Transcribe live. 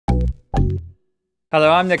Hello,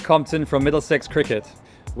 I'm Nick Compton from Middlesex Cricket.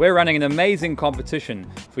 We're running an amazing competition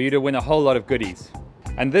for you to win a whole lot of goodies.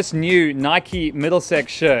 And this new Nike Middlesex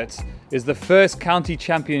shirt is the first county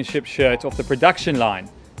championship shirt off the production line.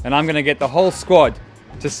 And I'm going to get the whole squad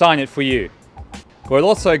to sign it for you. We'll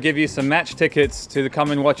also give you some match tickets to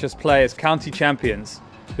come and watch us play as county champions.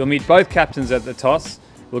 You'll meet both captains at the toss.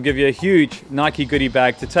 We'll give you a huge Nike goodie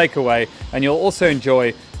bag to take away, and you'll also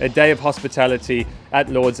enjoy a day of hospitality at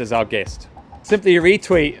Lord's as our guest. Simply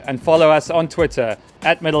retweet and follow us on Twitter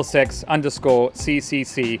at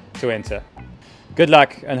Middlesex_CCC to enter. Good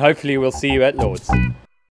luck, and hopefully we'll see you at Lord's.